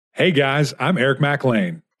Hey guys, I'm Eric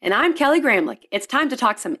McLean. And I'm Kelly Gramlich. It's time to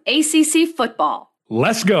talk some ACC football.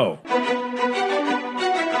 Let's go.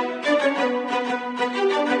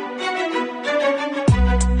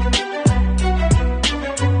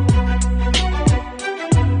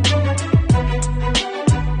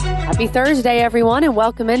 Happy Thursday, everyone, and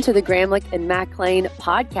welcome into the Gramlich and McLean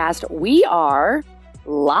podcast. We are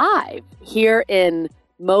live here in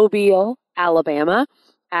Mobile, Alabama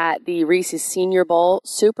at the Reese's Senior Bowl.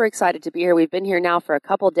 Super excited to be here. We've been here now for a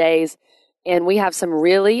couple days, and we have some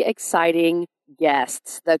really exciting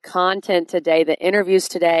guests. The content today, the interviews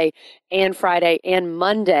today and Friday and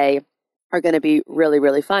Monday are going to be really,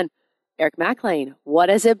 really fun. Eric McLean, what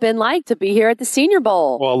has it been like to be here at the Senior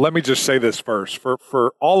Bowl? Well, let me just say this first.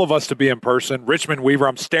 For all of us to be in person, Richmond Weaver,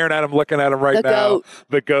 I'm staring at him, looking at him right now.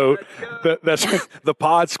 The GOAT. That's the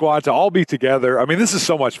Pod Squad, to all be together. I mean, this is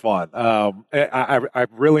so much fun.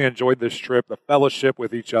 I've really enjoyed this trip, the fellowship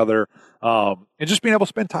with each other, and just being able to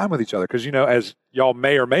spend time with each other. Because, as y'all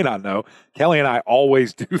may or may not know, Kelly and I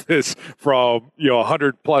always do this from,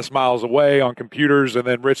 100 plus miles away on computers, and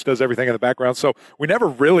then Rich does everything in the background. So we never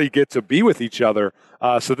really get to be with each other.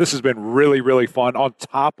 So this has been really, really fun on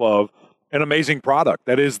top of an amazing product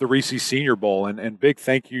that is the Reese's Senior Bowl. And big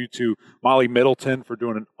thank you to Molly Middleton for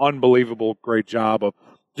doing an unbelievable great job of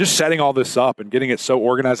just setting all this up and getting it so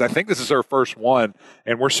organized. I think this is her first one,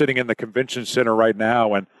 and we're sitting in the convention center right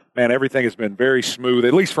now, and man, everything has been very smooth,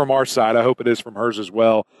 at least from our side. I hope it is from hers as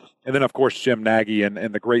well. And then, of course, Jim Nagy and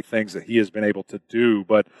the great things that he has been able to do.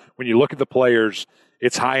 But when you look at the players,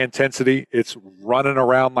 it's high intensity. It's running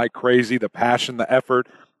around like crazy, the passion, the effort.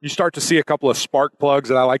 You start to see a couple of spark plugs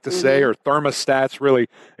that I like to say, or thermostats really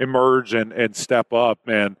emerge and step up.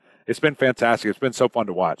 And it's been fantastic. It's been so fun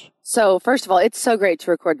to watch. So, first of all, it's so great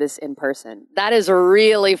to record this in person. That is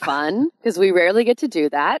really fun because we rarely get to do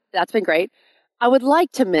that. That's been great. I would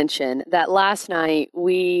like to mention that last night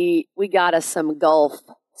we got us some Gulf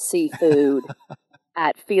seafood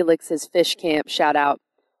at Felix's Fish Camp. Shout out.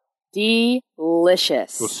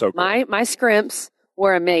 Delicious. It was so good. My scrimps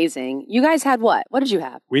were amazing. You guys had what? What did you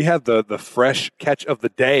have? We had the fresh catch of the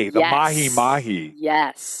day, the mahi-mahi.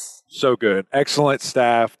 Yes. So good. Excellent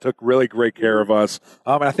staff. Took really great care of us.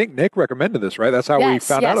 And I think Nick recommended this, right? That's how we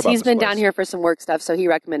found out about Yes, he's been place. down here for some work stuff, so he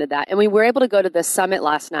recommended that. And we were able to go to the summit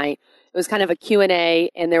last night. It was kind of a Q&A,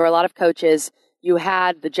 and there were a lot of coaches. You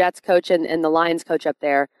had the Jets coach and the Lions coach up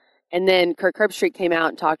there. And then Kirk Herbstreit came out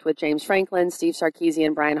and talked with James Franklin, Steve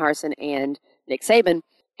Sarkisian, Brian Harsin, and Nick Saban.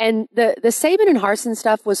 And the Saban and Harsin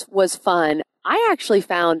stuff was fun. I actually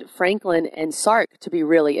found Franklin and Sark to be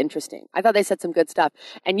really interesting. I thought they said some good stuff.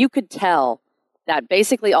 And you could tell that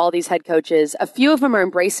basically all these head coaches, a few of them are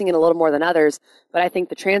embracing it a little more than others, but I think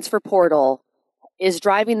the transfer portal is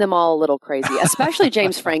driving them all a little crazy, especially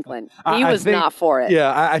James Franklin. He was not for it.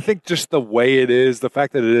 Yeah, I think just the way it is, the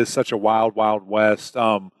fact that it is such a wild, wild west,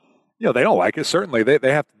 they don't like it. Certainly,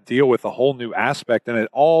 they have to deal with a whole new aspect, and it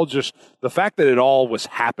all just the fact that it all was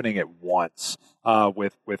happening at once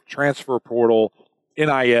with transfer portal,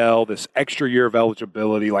 NIL, this extra year of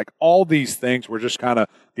eligibility, like all these things were just kind of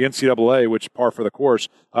the NCAA, which par for the course,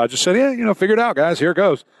 just said, figure it out, guys. Here it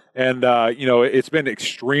goes. And, it's been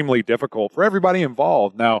extremely difficult for everybody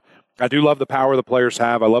involved. Now, I do love the power the players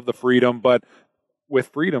have. I love the freedom, but with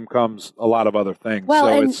freedom comes a lot of other things. Well,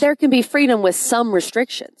 so and there can be freedom with some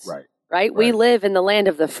restrictions. Right? We live in the land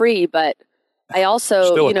of the free, but I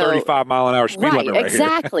also, still a 35-mile-an-hour speed limit right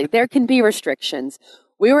exactly. here. There can be restrictions.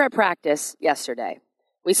 We were at practice yesterday.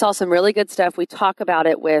 We saw some really good stuff. We talk about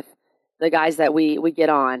it with the guys that we get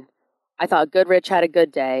on. I thought Goodrich had a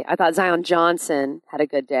good day. I thought Zion Johnson had a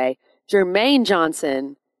good day. Jermaine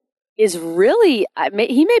Johnson is really,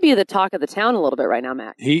 he may be the talk of the town a little bit right now,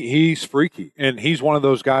 Matt. He's freaky, and he's one of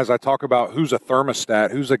those guys I talk about who's a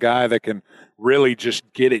thermostat, who's a guy that can really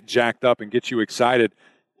just get it jacked up and get you excited.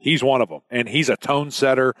 He's one of them, and he's a tone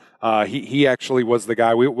setter. He actually was the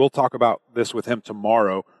guy, we'll talk about this with him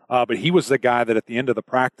tomorrow, but he was the guy that at the end of the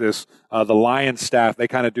practice, the Lions staff, they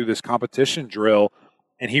kind of do this competition drill,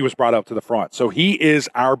 and he was brought up to the front. So he is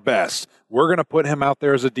our best. We're going to put him out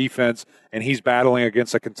there as a defense, and he's battling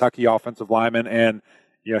against a Kentucky offensive lineman, and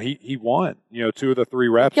he won, 2 of the 3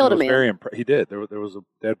 reps. He killed him. He did. There was a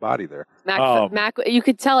dead body there. Mac, you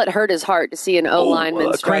could tell it hurt his heart to see an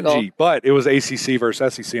O-lineman struggle. Cringy, but it was ACC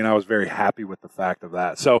versus SEC, and I was very happy with the fact of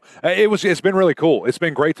that. So it's been really cool. It's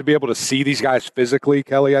been great to be able to see these guys physically,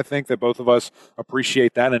 Kelly. I think that both of us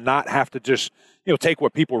appreciate that and not have to just take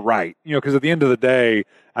what people write. Because at the end of the day,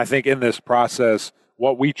 I think in this process,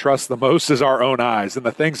 what we trust the most is our own eyes and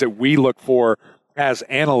the things that we look for as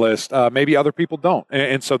analysts, maybe other people don't.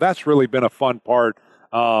 And so that's really been a fun part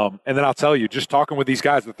And then I'll tell you, just talking with these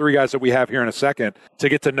guys, the three guys that we have here in a second, to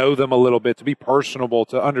get to know them a little bit, to be personable,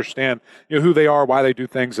 to understand who they are, why they do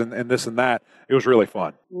things, and this and that, it was really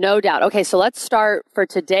fun. No doubt. Okay, so let's start for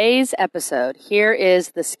today's episode. Here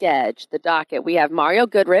is the sketch, the docket. We have Mario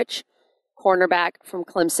Goodrich, cornerback from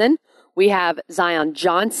Clemson. We have Zion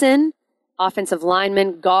Johnson, offensive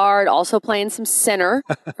lineman, guard, also playing some center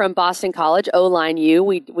from Boston College, O-line U.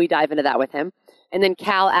 We dive into that with him. And then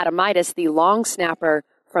Cal Adamitis, the long snapper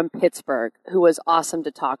from Pittsburgh, who was awesome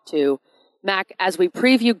to talk to. Mac, as we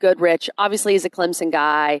preview Goodrich, obviously he's a Clemson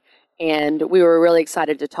guy, and we were really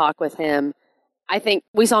excited to talk with him. I think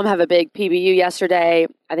we saw him have a big PBU yesterday.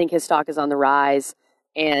 I think his stock is on the rise,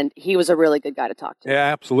 and he was a really good guy to talk to.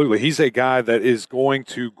 Yeah, absolutely. He's a guy that is going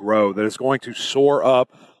to grow, that is going to soar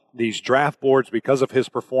up these draft boards because of his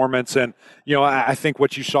performance. And, I think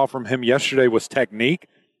what you saw from him yesterday was technique,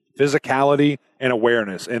 physicality, and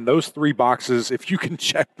awareness. And those three boxes, if you can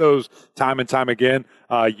check those time and time again,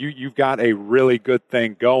 you've got a really good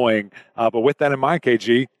thing going. But with that in mind,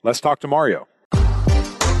 KG, let's talk to Mario.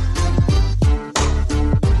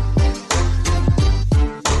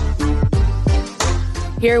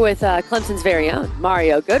 Here with Clemson's very own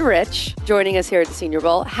Mario Goodrich joining us here at the Senior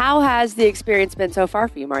Bowl. How has the experience been so far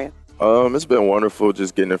for you, Mario? It's been wonderful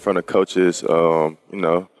just getting in front of coaches,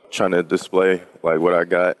 trying to display like what I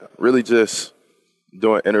got. Really just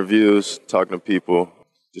doing interviews, talking to people,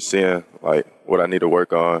 just seeing like what I need to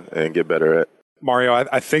work on and get better at. Mario,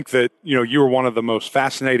 I think that, you were one of the most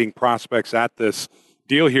fascinating prospects at this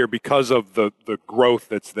deal here because of the growth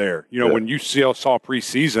that's there. When you saw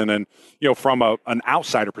preseason and, from an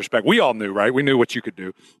outsider perspective, we all knew, right? We knew what you could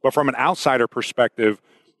do. But from an outsider perspective,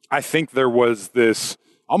 I think there was this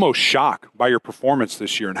almost shock by your performance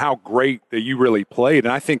this year and how great that you really played.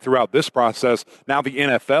 And I think throughout this process, now the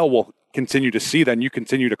NFL will continue to see that and you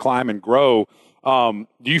continue to climb and grow. Do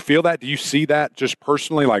you feel that? Do you see that just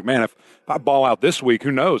personally? Like, man, if I ball out this week,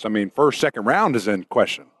 who knows? I mean, first, second round is in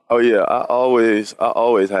question. Oh, yeah. I always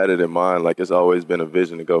had it in mind. Like, it's always been a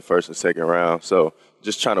vision to go first and second round. So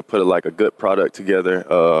just trying to put like a good product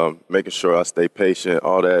together, making sure I stay patient,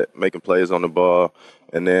 all that, making plays on the ball.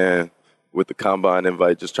 And then with the combine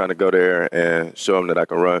invite, just trying to go there and show them that I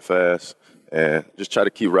can run fast and just try to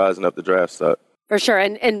keep rising up the draft stock. For sure.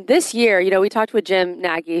 And this year, we talked with Jim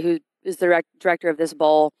Nagy, who is the director of this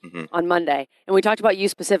bowl, on Monday. And we talked about you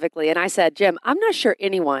specifically. And I said, Jim, I'm not sure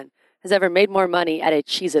anyone has ever made more money at a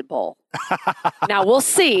Cheez-It Bowl. Now, we'll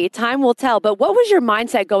see. Time will tell. But what was your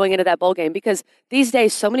mindset going into that bowl game? Because these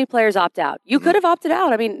days, so many players opt out. You could have opted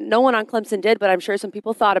out. I mean, no one on Clemson did, but I'm sure some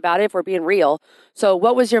people thought about it if we're being real. So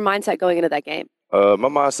what was your mindset going into that game? My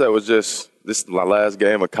mindset was just, this is my last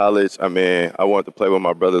game of college. I mean, I wanted to play with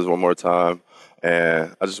my brothers one more time.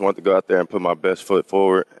 And I just wanted to go out there and put my best foot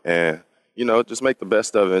forward and, just make the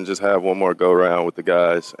best of it and just have one more go around with the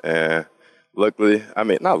guys. And luckily, I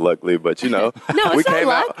mean, not luckily, but no, we came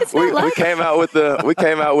out with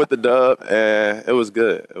the dub, and it was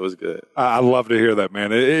good. It was good. I love to hear that,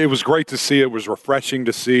 man. It was great to see. It was refreshing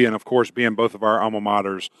to see, and of course, being both of our alma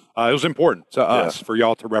maters, it was important to us for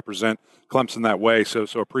y'all to represent Clemson that way. So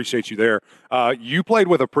appreciate you there. You played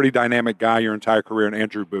with a pretty dynamic guy your entire career in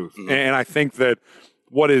Andrew Booth, and I think that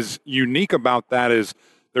what is unique about that is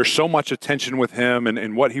there's so much attention with him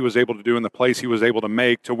and what he was able to do and the plays he was able to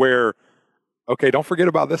make to where, okay, don't forget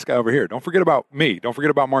about this guy over here. Don't forget about me. Don't forget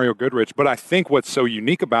about Mario Goodrich. But I think what's so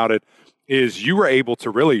unique about it is you were able to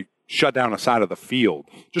really shut down a side of the field.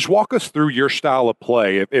 Just walk us through your style of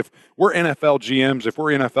play. If we're NFL GMs, if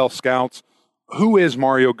we're NFL scouts, who is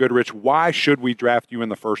Mario Goodrich? Why should we draft you in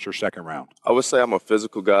the first or second round? I would say I'm a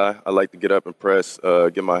physical guy. I like to get up and press,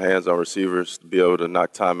 get my hands on receivers, to be able to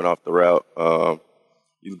knock timing off the route.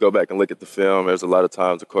 You go back and look at the film. There's a lot of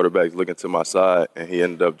times the quarterback's looking to my side, and he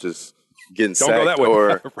ended up just getting sacked,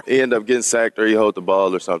 or he ended up getting sacked, or he hold the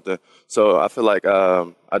ball or something. So I feel like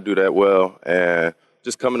I do that well, and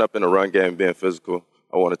just coming up in the run game, being physical,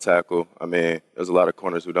 I want to tackle. I mean, there's a lot of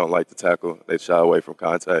corners who don't like to tackle. They shy away from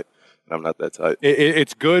contact, and I'm not that type.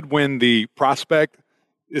 It's good when the prospect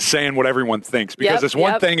is saying what everyone thinks, because it's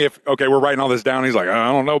one thing if, okay, we're writing all this down, he's like,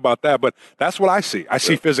 I don't know about that, but that's what I see. I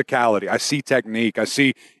see physicality. I see technique. I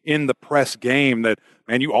see in the press game that,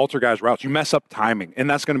 man, you alter guys' routes. You mess up timing, and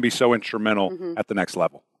that's going to be so instrumental at the next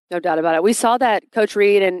level. No doubt about it. We saw that Coach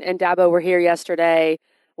Reed and Dabo were here yesterday.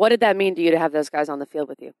 What did that mean to you to have those guys on the field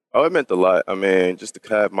with you? Oh, it meant a lot. I mean, just to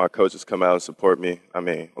have my coaches come out and support me. I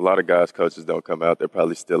mean, a lot of guys' coaches don't come out. They're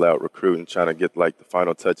probably still out recruiting, trying to get, like, the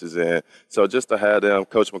final touches in. So just to have them,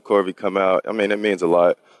 Coach McCorvey, come out, I mean, it means a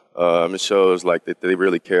lot. It shows, like, that they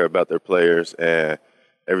really care about their players. And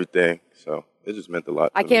everything. So it just meant a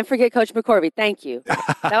lot. I can't forget Coach McCorvey. Thank you.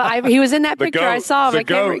 He was in that picture. I saw him. I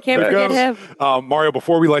can't forget him. Mario,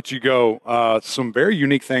 before we let you go, some very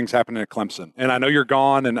unique things happening at Clemson. And I know you're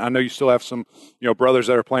gone, and I know you still have some brothers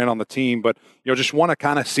that are playing on the team, but just want to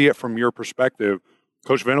kind of see it from your perspective.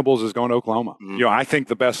 Coach Venables is going to Oklahoma. Mm-hmm. I think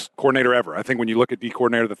the best coordinator ever. I think when you look at D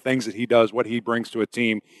coordinator, the things that he does, what he brings to a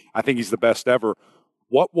team, I think he's the best ever.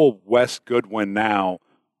 What will Wes Goodwin now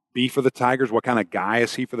be for the Tigers? What kind of guy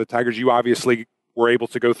is he for the Tigers? You obviously were able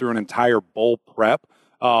to go through an entire bowl prep.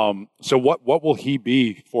 So what will he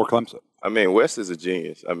be for Clemson? I mean, Wes is a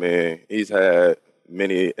genius. I mean, he's had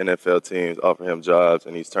many NFL teams offer him jobs,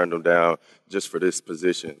 and he's turned them down just for this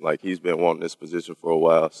position. Like, he's been wanting this position for a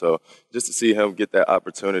while. So just to see him get that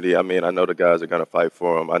opportunity, I mean, I know the guys are going to fight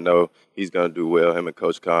for him. I know he's going to do well, him and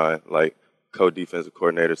Coach Khan, like, co-defensive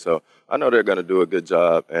coordinator. So I know they're going to do a good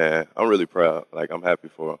job, and I'm really proud. Like, I'm happy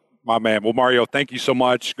for him. My man. Well, Mario, thank you so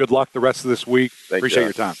much. Good luck the rest of this week. Appreciate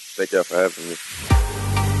your time. Thank y'all for having me.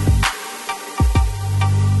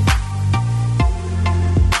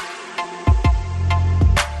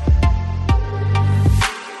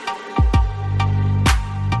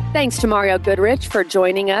 Thanks to Mario Goodrich for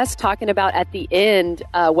joining us, talking about at the end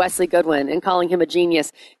Wesley Goodwin and calling him a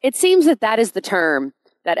genius. It seems that is the term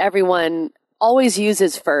that everyone always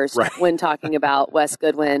uses first when talking about Wes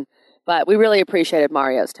Goodwin. But we really appreciated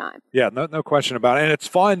Mario's time. Yeah, no question about it. And it's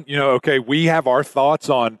fun, we have our thoughts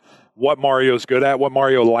on what Mario's good at, what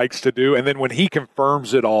Mario likes to do. And then when he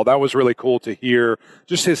confirms it all, that was really cool to hear,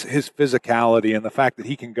 just his physicality and the fact that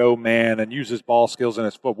he can go man and use his ball skills and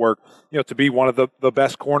his footwork, to be one of the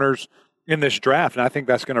best corners in this draft. And I think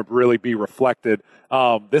that's going to really be reflected.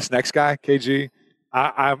 This next guy, KG,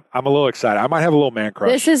 I'm a little excited. I might have a little man crush.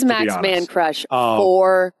 This is Max man crush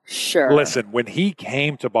for sure. Listen, when he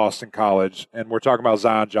came to Boston College, and we're talking about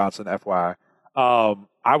Zion Johnson, FYI,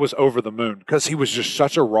 I was over the moon because he was just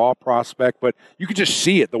such a raw prospect. But you could just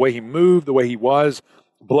see it, the way he moved, the way he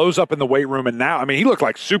blows up in the weight room. And now, I mean, he looked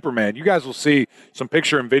like Superman. You guys will see some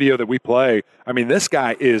picture and video that we play. I mean, this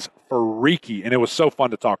guy is freaky, and it was so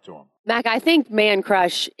fun to talk to him. Mac, I think man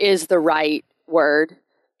crush is the right word.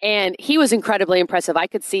 And he was incredibly impressive. I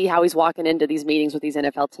could see how he's walking into these meetings with these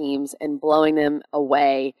NFL teams and blowing them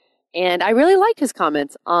away. And I really liked his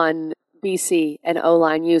comments on BC and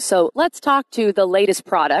O-Line U. So let's talk to the latest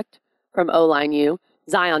product from O-Line U,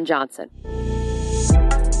 Zion Johnson.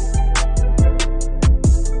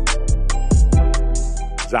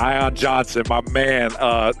 Zion Johnson, my man,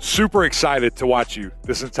 super excited to watch you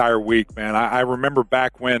this entire week, man. I remember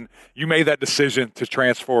back when you made that decision to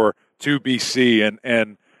transfer to BC,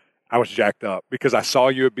 and I was jacked up because I saw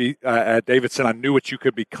you at Davidson. I knew what you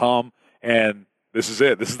could become, and this is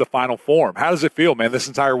it. This is the final form. How does it feel, man, this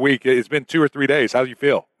entire week? It's been 2 or 3 days. How do you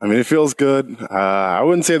feel? I mean, it feels good. I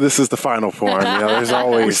wouldn't say this is the final form. There's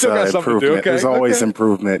always improvement. Okay. There's always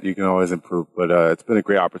improvement. You can always improve. But it's been a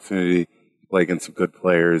great opportunity to play against some good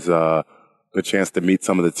players, good chance to meet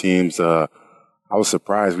some of the teams. I was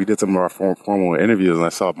surprised. We did some of our formal interviews, and I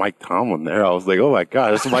saw Mike Tomlin there. I was like, oh, my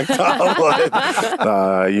God, it's Mike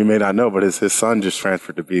Tomlin. You may not know, but his son just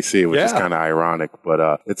transferred to BC, which is kind of ironic.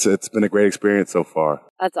 But it's been a great experience so far.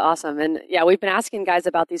 That's awesome. And, we've been asking guys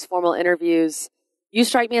about these formal interviews. You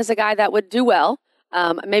strike me as a guy that would do well.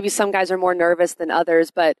 Maybe some guys are more nervous than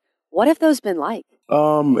others, but what have those been like?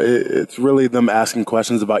 It's really them asking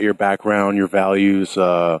questions about your background, your values,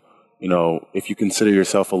 if you consider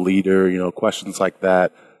yourself a leader, questions like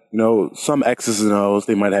that. Some X's and O's,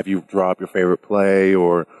 they might have you draw up your favorite play,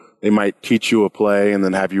 or they might teach you a play and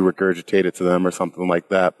then have you regurgitate it to them or something like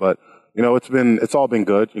that. But, it's all been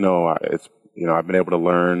good. I've been able to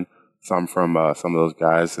learn some from some of those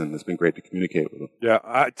guys, and it's been great to communicate with them.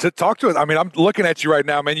 Yeah, to talk to it. I mean, I'm looking at you right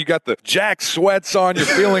now, man. You got the Jack sweats on. You're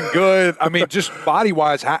feeling good. I mean, just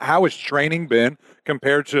body-wise, how has training been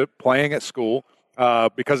compared to playing at school?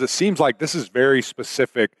 Because it seems like this is very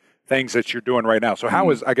specific things that you're doing right now. So how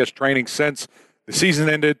is, I guess, training since the season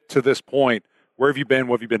ended to this point? Where have you been?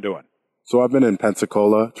 What have you been doing? So I've been in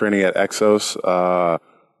Pensacola training at Exos.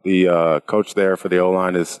 The coach there for the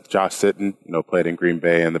O-line is Josh Sitton, played in Green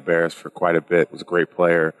Bay and the Bears for quite a bit, was a great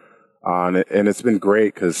player. And it's been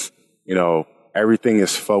great because, everything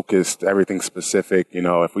is focused, everything's specific.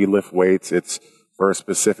 If we lift weights, it's for a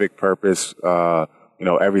specific purpose.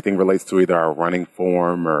 Everything relates to either our running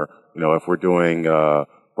form or, if we're doing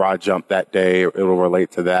broad jump that day, it'll relate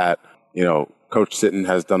to that. Coach Sitton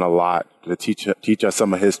has done a lot to teach us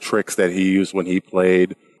some of his tricks that he used when he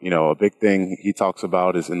played. A big thing he talks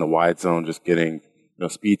about is in the wide zone, just getting,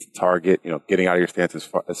 speed to target, getting out of your stance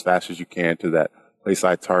as fast as you can to that play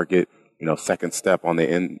side target, second step on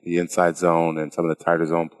the inside zone and some of the tighter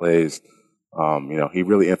zone plays. He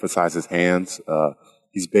really emphasizes hands.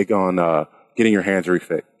 He's big on getting your hands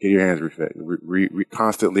refit. Get your hands refit.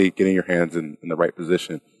 Constantly getting your hands in the right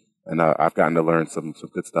position. And I've gotten to learn some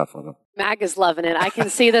good stuff from him. Mag is loving it. I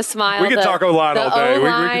can see the smile. We can talk O-line all day. The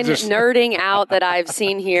O-line nerding out that I've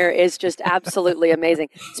seen here is just absolutely amazing.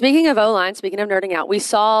 Speaking of O-line, speaking of nerding out, we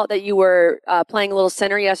saw that you were playing a little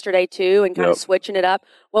center yesterday too and kind of switching it up.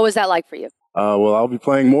 What was that like for you? Well, I'll be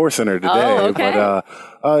playing more center today, okay.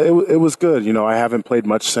 But it was good. I haven't played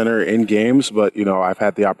much center in games, but I've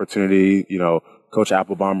had the opportunity. Coach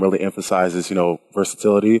Applebaum really emphasizes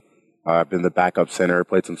versatility. I've been the backup center,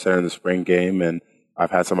 played some center in the spring game, and I've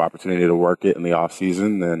had some opportunity to work it in the off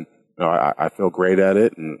season, and I feel great at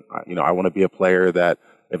it. And I want to be a player that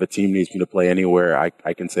if a team needs me to play anywhere,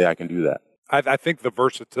 I can say I can do that. I think the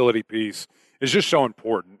versatility piece is just so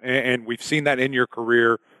important, and we've seen that in your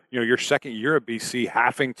career. Your second year at BC,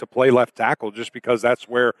 having to play left tackle just because that's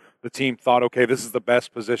where the team thought, okay, this is the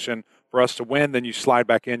best position for us to win. Then you slide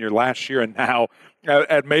back in your last year, and now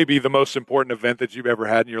at maybe the most important event that you've ever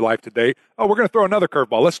had in your life to date, we're going to throw another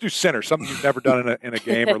curveball. Let's do center, something you've never done in a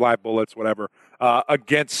game or live bullets, whatever,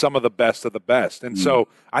 against some of the best of the best. And so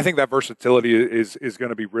I think that versatility is going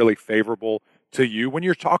to be really favorable to you when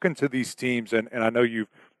you're talking to these teams. And I know you've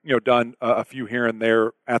done a few here and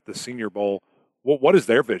there at the Senior Bowl. What is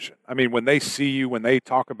their vision? I mean, when they see you, when they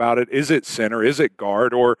talk about it, is it center, is it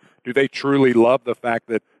guard, or do they truly love the fact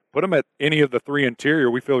that put them at any of the three interior,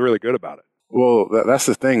 we feel really good about it? Well, that's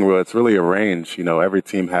the thing. Well, it's really a range. Every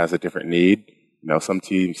team has a different need. Some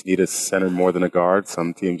teams need a center more than a guard.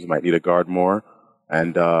 Some teams might need a guard more.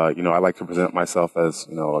 And, I like to present myself as,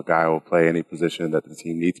 a guy who will play any position that the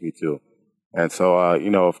team needs me to. And so,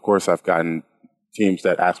 of course, I've gotten teams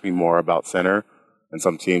that ask me more about center, and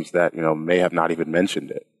some teams that, may have not even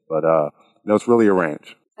mentioned it. But, it's really a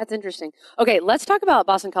range. That's interesting. Okay, let's talk about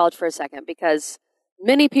Boston College for a second, because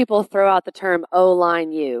many people throw out the term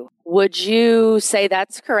O-line U. Would you say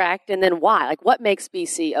that's correct? And then why? Like, what makes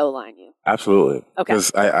BC O-line U? Absolutely. Okay.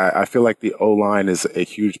 Because I feel like the O-line is a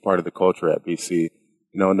huge part of the culture at BC.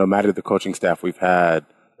 No matter the coaching staff we've had,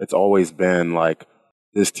 it's always been like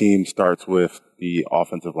this team starts with the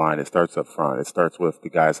offensive line. It starts up front. It starts with the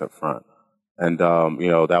guys up front. And,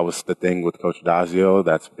 that was the thing with Coach Dazio.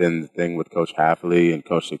 That's been the thing with Coach Hafley and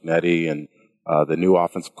Coach Signetti. And the new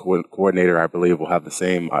offensive coordinator, I believe, will have the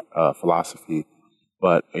same philosophy.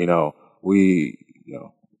 But,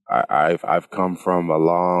 I've come from a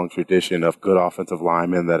long tradition of good offensive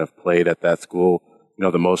linemen that have played at that school.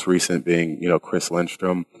 The most recent being, Chris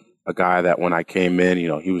Lindstrom, a guy that when I came in,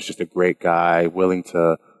 he was just a great guy, willing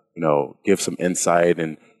to, give some insight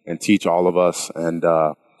and teach all of us. And,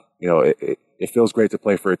 it feels great to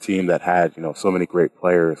play for a team that had, so many great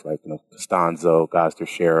players like, Costanzo, Gosder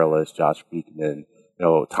Cherilus, Josh Beekman,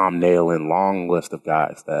 Tom Nalen, long list of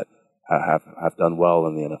guys that have done well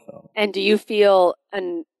in the NFL. And do you feel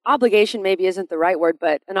an obligation, maybe isn't the right word,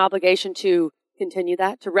 but an obligation to continue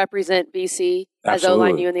that, to represent BC as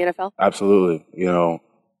O-line U in the NFL? Absolutely.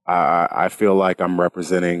 I feel like I'm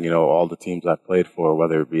representing, all the teams I've played for,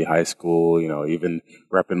 whether it be high school, even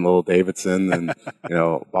repping Lil Davidson and,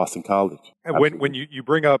 Boston College. And when you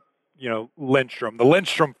bring up, Lindstrom, the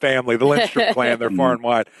Lindstrom family, the Lindstrom clan, they're far and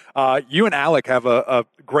wide. You and Alec have a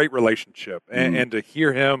great relationship. And to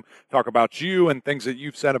hear him talk about you and things that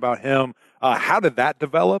you've said about him, how did that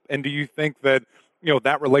develop? And do you think that,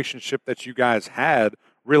 that relationship that you guys had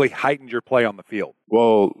really heightened your play on the field?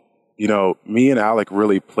 Well, me and Alec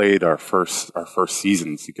really played our first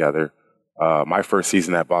seasons together. My first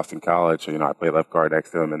season at Boston College, I played left guard next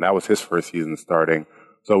to him, and that was his first season starting.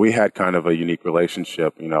 So we had kind of a unique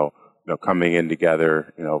relationship, coming in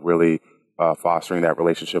together, really fostering that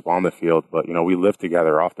relationship on the field. But, we lived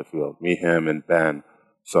together off the field, me, him, and Ben.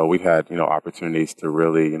 So we've had, opportunities to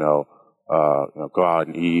really, go out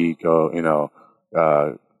and eat,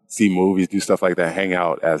 see movies, do stuff like that, hang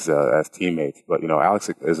out as teammates. But, Alex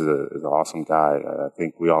is an awesome guy. I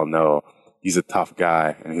think we all know he's a tough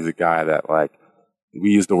guy, and he's a guy that, we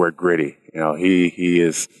use the word gritty. He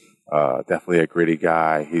is definitely a gritty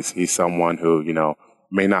guy. He's someone who,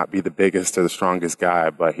 may not be the biggest or the strongest guy,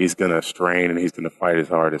 but he's going to strain and he's going to fight his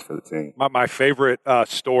hardest for the team. My favorite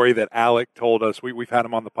story that Alec told us, we've had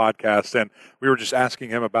him on the podcast, and we were just asking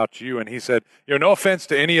him about you, and he said, no offense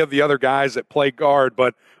to any of the other guys that play guard,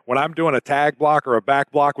 but when I'm doing a tag block or a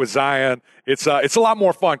back block with Zion, it's a lot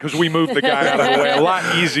more fun because we move the guy out of the way a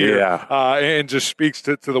lot easier, and just speaks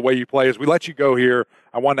to the way you play. As we let you go here,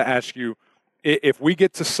 I wanted to ask you, if we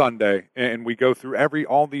get to Sunday and we go through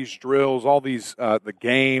all these drills, all these the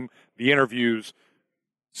game, the interviews,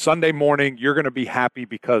 Sunday morning, you're going to be happy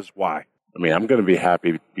because why? I mean, I'm going to be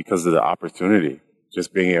happy because of the opportunity,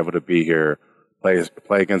 just being able to be here, play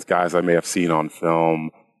against guys I may have seen on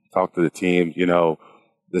film, talk to the team. You know,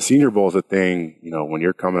 the Senior Bowl is a thing, you know, when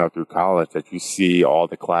you're coming up through college that you see all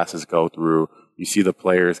the classes go through. You see the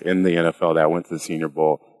players in the NFL that went to the Senior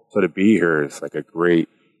Bowl. So to be here is like a great,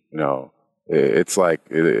 you know, it's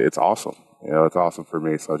awesome. You know, it's awesome for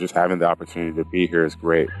me. So just having the opportunity to be here is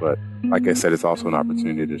great. But like I said, it's also an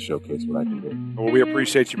opportunity to showcase what I can do. Well, we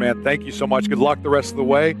appreciate you, man. Thank you so much. Good luck the rest of the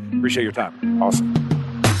way. Appreciate your time. Awesome.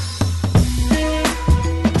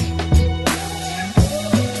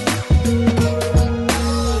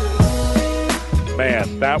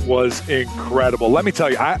 Man, that was incredible. Let me tell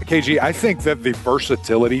you, KG, I think that the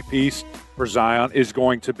versatility piece for Zion is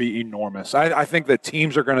going to be enormous. I think that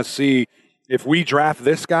teams are going to see, if we draft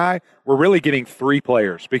this guy, we're really getting 3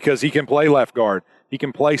 players because he can play left guard, he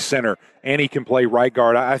can play center, and he can play right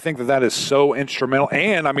guard. I think that is so instrumental.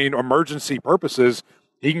 And, I mean, emergency purposes,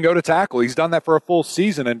 he can go to tackle. He's done that for a full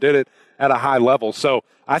season and did it at a high level. So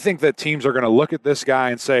I think that teams are going to look at this guy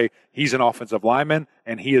and say he's an offensive lineman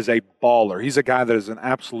and he is a baller. He's a guy that is an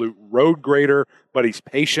absolute road grader, but he's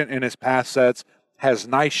patient in his pass sets, has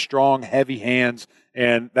nice, strong, heavy hands,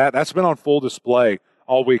 and that's been on full display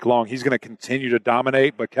all week long. He's going to continue to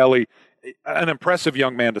dominate, but Kelly, an impressive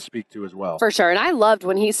young man to speak to as well. For sure. And I loved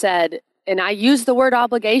when he said, and I used the word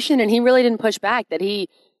obligation, and he really didn't push back, that he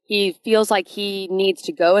feels like he needs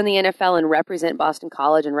to go in the NFL and represent Boston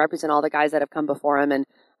College and represent all the guys that have come before him. And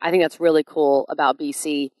I think that's really cool about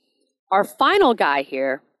BC. Our final guy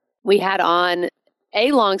here, we had on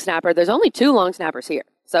a long snapper. There's only 2 long snappers here.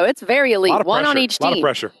 So it's very elite, one on each team. A lot of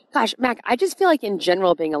pressure. Gosh, Mac, I just feel like in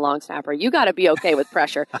general being a long snapper, you got to be okay with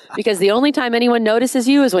pressure because the only time anyone notices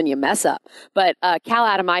you is when you mess up. But Cal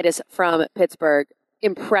Adamitis from Pittsburgh,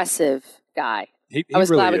 impressive guy. I was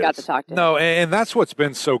really glad we got to talk to him. No, and that's what's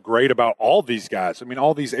been so great about all these guys. I mean,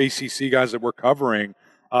 all these ACC guys that we're covering,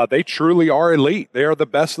 they truly are elite. They are the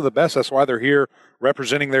best of the best. That's why they're here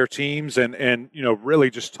representing their teams and you know, really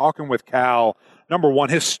just talking with Cal. Number one,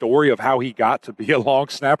 his story of how he got to be a long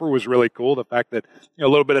snapper was really cool. The fact that, you know,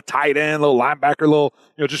 a little bit of tight end, a little linebacker, a little,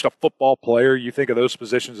 you know, just a football player. You think of those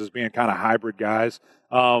positions as being kind of hybrid guys.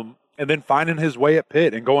 And then finding his way at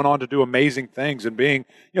Pitt and going on to do amazing things and being,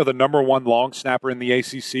 you know, the number 1 long snapper in the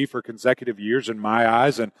ACC for consecutive years in my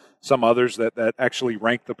eyes, and some others that actually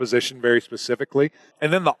rank the position very specifically.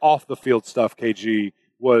 And then the off-the-field stuff, KG,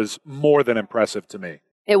 was more than impressive to me.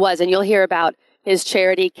 It was, and you'll hear about his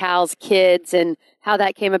charity, Cal's Kids, and how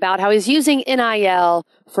that came about, how he's using NIL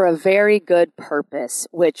for a very good purpose,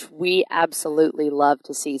 which we absolutely love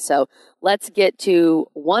to see. So let's get to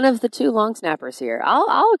one of the 2 long snappers here.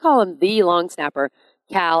 I'll call him the long snapper,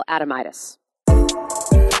 Cal Adamitis.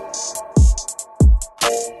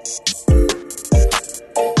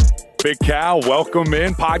 Big Cal, welcome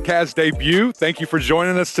in, podcast debut. Thank you for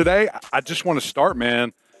joining us today. I just want to start,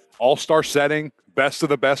 man. All-star setting, best of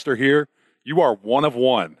the best are here. You are 1 of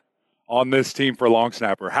 1 on this team for long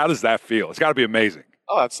snapper. How does that feel? It's got to be amazing.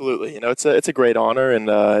 Oh, absolutely. You know, it's a great honor, and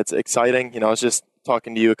it's exciting. You know, I was just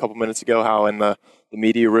talking to you a couple minutes ago how in the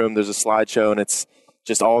media room there's a slideshow, and it's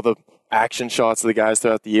just all the action shots of the guys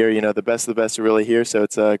throughout the year. You know, the best of the best are really here, so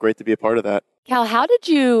it's great to be a part of that. Cal,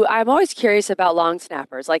 I'm always curious about long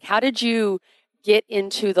snappers. Like, how did you get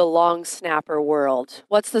into the long snapper world?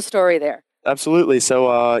 What's the story there? Absolutely.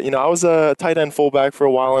 So, you know, I was a tight end fullback for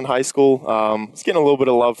a while in high school. I was getting a little bit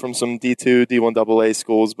of love from some D2, D1 AA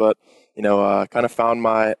schools, but, you know, kind of found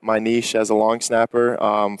my niche as a long snapper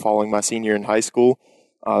following my senior in high schoal.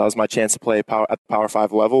 That was my chance to play at the Power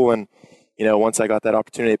 5 level. And, you know, once I got that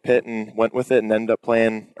opportunity at Pitt and went with it and ended up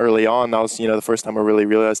playing early on, that was, you know, the first time I really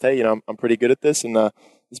realized, hey, you know, I'm pretty good at this, and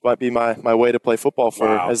this might be my way to play football for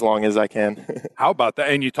as long as I can. How about that?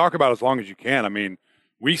 And you talk about as long as you can. I mean,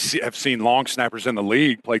 we have seen long snappers in the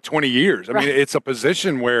league play 20 years. I mean, it's a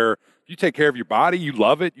position where you take care of your body, you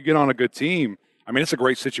love it, you get on a good team. I mean, it's a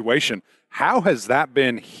great situation. How has that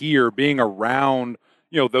been here, being around,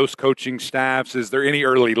 you know, those coaching staffs? Is there any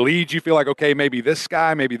early leads you feel like, okay, maybe this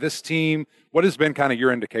guy, maybe this team? What has been kind of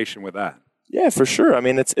your indication with that? Yeah, for sure. I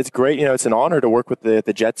mean, it's great. You know, it's an honor to work with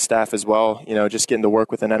the Jets staff as well. You know, just getting to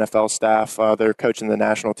work with an NFL staff. They're coaching the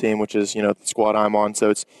national team, which is, you know, the squad I'm on. So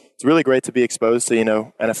it's really great to be exposed to, you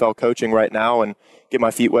know, NFL coaching right now and get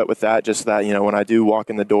my feet wet with that. Just that, you know, when I do walk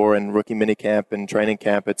in the door in rookie minicamp and training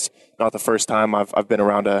camp, it's not the first time I've been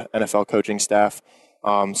around a NFL coaching staff.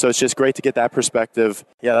 So it's just great to get that perspective.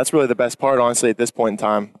 Yeah, that's really the best part, honestly, at this point in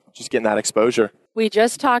time, just getting that exposure. We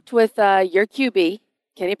just talked with your QB,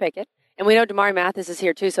 Kenny Pickett. And we know Damari Mathis is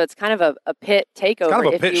here too, so it's kind of a Pitt takeover, kind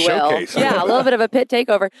of a if Pitt you will. showcase. Yeah, a little bit of a Pitt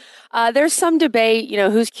takeover. There's some debate,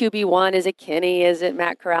 who's QB1? Is it Kenny? Is it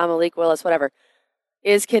Matt Corral, Malik Willis, whatever?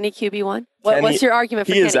 Is Kenny QB1? What's your argument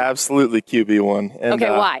for Kenny? He is absolutely QB1. And, okay,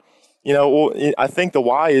 why? I think the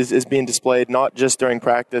why is being displayed not just during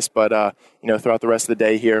practice, but throughout the rest of the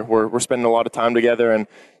day here. We're spending a lot of time together, and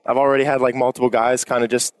I've already had like multiple guys kind of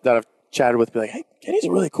just that I've chatted with be like, "Hey, Kenny's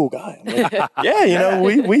a really cool guy." I'm like,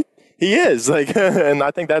 yeah, he is like, and I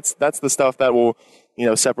think that's the stuff that will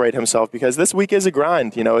separate himself, because this week is a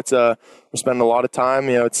grind. It's we're spending a lot of time.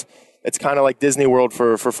 It's kind of like Disney World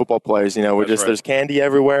for football players. There's candy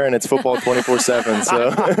everywhere, and it's football 24/7.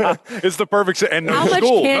 So it's the perfect. And how much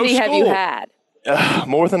candy have you had?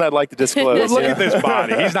 More than I'd like to disclose. Look at this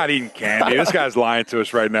body. He's not eating candy. This guy's lying to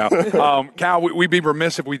us right now. Cal, we'd be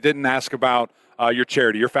remiss if we didn't ask about your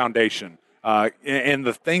charity, your foundation, and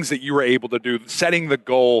the things that you were able to do, setting the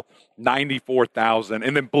goal 94,000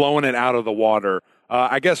 and then blowing it out of the water.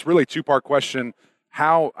 I guess really two-part question.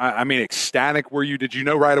 How, ecstatic were you? Did you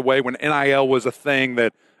know right away when NIL was a thing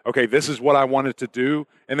that, okay, this is what I wanted to do?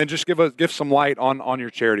 And then just give some light on your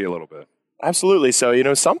charity a little bit. Absolutely.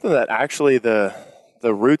 So, something that actually the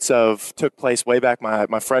roots of took place way back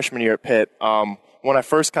my freshman year at Pitt. When I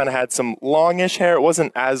first kind of had some longish hair, it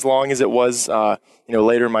wasn't as long as it was,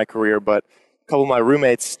 later in my career, but a couple of my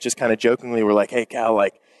roommates just kind of jokingly were like, "Hey, Cal,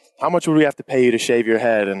 like, how much would we have to pay you to shave your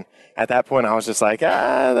head?" And at that point, I was just like,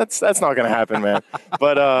 that's not going to happen, man.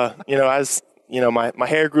 But, as, my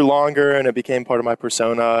hair grew longer and it became part of my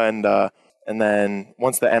persona. And then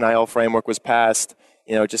once the NIL framework was passed,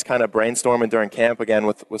 just kind of brainstorming during camp again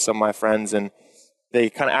with some of my friends. And they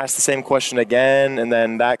kind of asked the same question again. And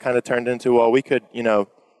then that kind of turned into, well, we could,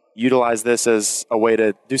 utilize this as a way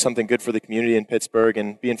to do something good for the community in Pittsburgh.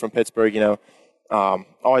 And being from Pittsburgh,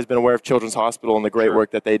 always been aware of Children's Hospital and the great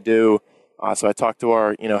work that they do. So I talked to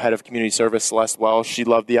our, head of community service, Celeste Welsh. She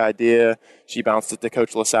loved the idea. She bounced it to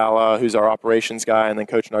Coach LaSala, who's our operations guy, and then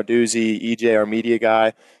Coach Narduzzi, EJ, our media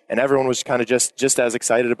guy. And everyone was kind of just as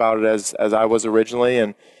excited about it as I was originally.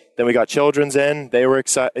 And then we got Children's in. They were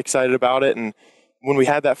excited about it. And when we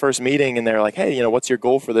had that first meeting and they're like, "Hey, what's your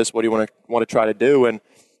goal for this? What do you want to try to do?" And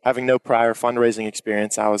having no prior fundraising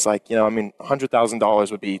experience, I was like,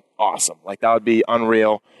 $100,000 would be awesome. Like, that would be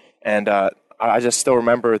unreal. And I just still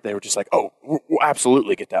remember they were just like, "Oh, we'll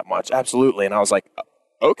absolutely get that much. Absolutely." And I was like,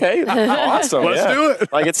 "Okay, awesome. Let's do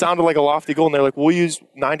it." Like, it sounded like a lofty goal. And they're like, "We'll use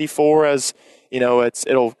 94 as,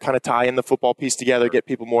 it'll kind of tie in the football piece together, get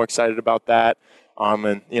people more excited about that.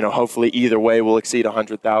 And, hopefully either way we'll exceed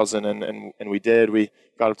 100,000. And we did. We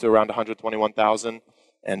got up to around 121,000.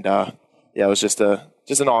 And, it was just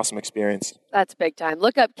an awesome experience. That's big time.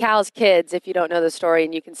 Look up Cal's Kids if you don't know the story,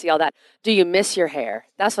 and you can see all that. Do you miss your hair?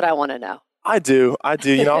 That's what I want to know. I do. I'll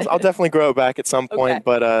definitely grow it back at some point, okay.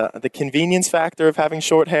 But the convenience factor of having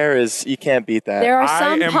short hair you can't beat that. There are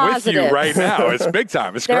some I am positives. with you right now. It's big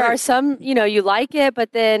time. It's there great. There are some, you like it,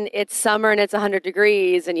 but then it's summer and it's 100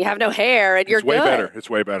 degrees and you have no hair and you're way good. better. It's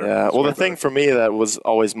way better. Yeah. Well, the thing for me that was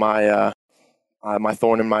always my my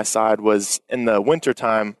thorn in my side was in the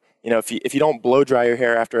wintertime. If you don't blow dry your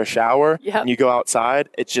hair after a shower and you go outside,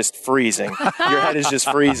 it's just freezing. Your head is just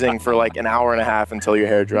freezing for like an hour and a half until your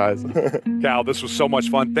hair dries. Cal, this was so much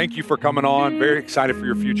fun. Thank you for coming on. Very excited for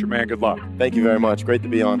your future, man. Good luck. Thank you very much. Great to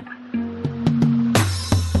be on.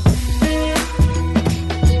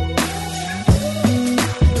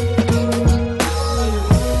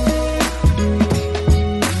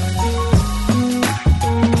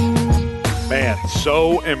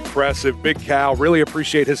 So impressive. Big Cal, really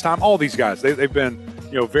appreciate his time. All these guys, they've been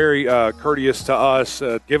very courteous to us,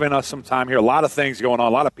 giving us some time here. A lot of things going on,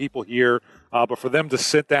 a lot of people here. But for them to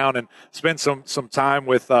sit down and spend some time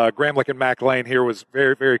with Gramlich and Mac Lane here was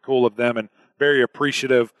very, very cool of them and very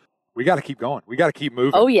appreciative. We got to keep going. We got to keep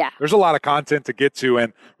moving. Oh, yeah. There's a lot of content to get to,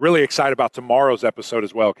 and really excited about tomorrow's episode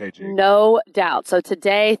as well, KG. No doubt. So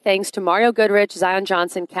today, thanks to Mario Goodrich, Zion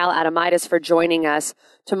Johnson, Cal Adamitis for joining us.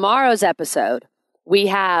 Tomorrow's episode, we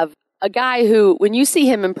have a guy who, when you see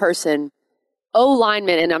him in person,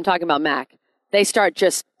 linemen, and I'm talking about Mac, they start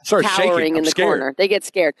cowering in the corner. They get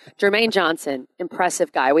scared. Jermaine Johnson,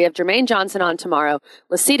 impressive guy. We have Jermaine Johnson on tomorrow.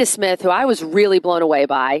 Lasita Smith, who I was really blown away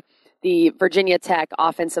by, the Virginia Tech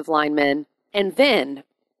offensive lineman. And then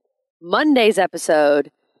Monday's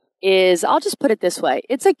episode is, I'll just put it this way,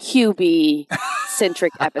 it's a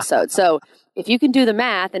QB-centric episode. So if you can do the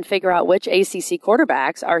math and figure out which ACC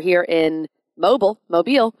quarterbacks are here in Mobile,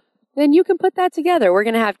 then you can put that together. We're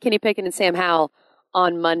going to have Kenny Pickett and Sam Howell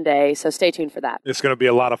on Monday. So stay tuned for that. It's going to be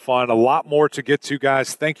a lot of fun. A lot more to get to,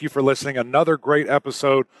 guys. Thank you for listening. Another great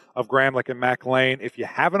episode of Gramlich and Mac Lane. If you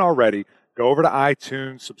haven't already, go over to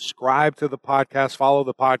iTunes, subscribe to the podcast, follow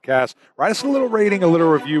the podcast, write us a little rating, a little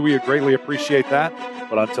review. We greatly appreciate that.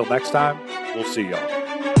 But until next time, we'll see y'all.